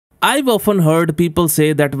I've often heard people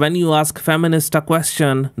say that when you ask feminists a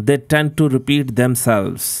question, they tend to repeat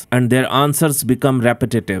themselves and their answers become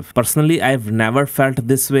repetitive. Personally, I've never felt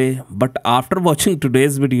this way, but after watching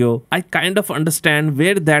today's video, I kind of understand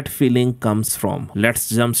where that feeling comes from. Let's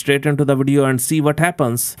jump straight into the video and see what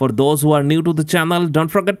happens. For those who are new to the channel, don't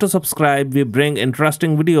forget to subscribe. We bring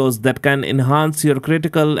interesting videos that can enhance your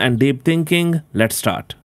critical and deep thinking. Let's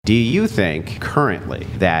start. Do you think currently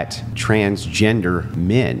that transgender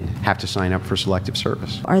men have to sign up for selective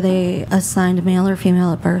service? Are they assigned male or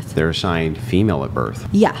female at birth? They're assigned female at birth.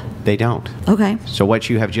 Yeah. They don't. Okay. So what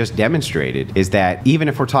you have just demonstrated is that even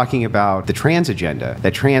if we're talking about the trans agenda,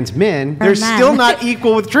 that trans men, they're still not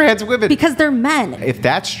equal with trans women. Because they're men. If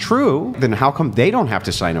that's true, then how come they don't have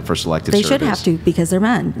to sign up for selective service? They should have to because they're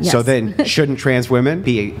men. Yes. So then shouldn't trans women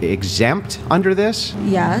be exempt under this?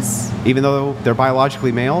 Yes. Even though they're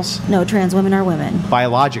biologically males? No, trans women are women.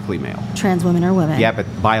 Biologically male. Trans women are women. Yeah, but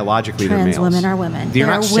biologically they're males. Trans women are women. You're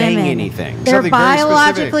they're not saying women. anything. They're Something very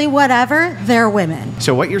biologically specific. whatever, they're women.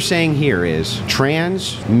 So what you're saying here is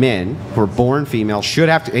trans men who are born female should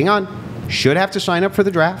have to sign up for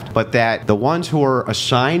the draft, but that the ones who are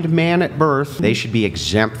assigned man at birth, they should be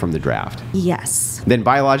exempt from the draft. Yes. Then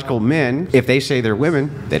biological men, if they say they're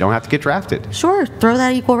women, they don't have to get drafted. Sure, throw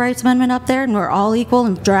that equal rights amendment up there and we're all equal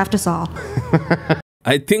and draft us all.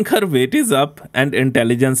 I think her weight is up and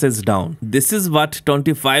intelligence is down. This is what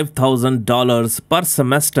 $25,000 per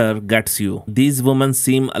semester gets you. These women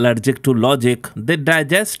seem allergic to logic. They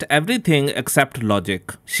digest everything except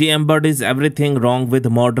logic. She embodies everything wrong with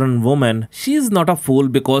modern women. She is not a fool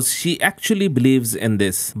because she actually believes in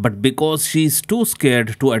this, but because she is too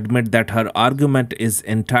scared to admit that her argument is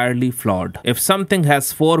entirely flawed. If something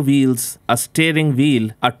has 4 wheels, a steering wheel,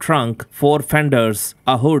 a trunk, 4 fenders,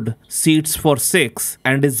 a hood, seats for 6,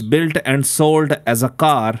 and is built and sold as a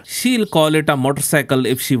car, she'll call it a motorcycle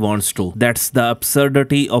if she wants to. That's the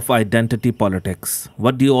absurdity of identity politics.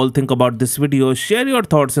 What do you all think about this video? Share your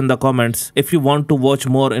thoughts in the comments. If you want to watch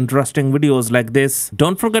more interesting videos like this,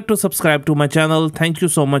 don't forget to subscribe to my channel. Thank you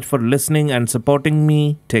so much for listening and supporting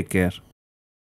me. Take care.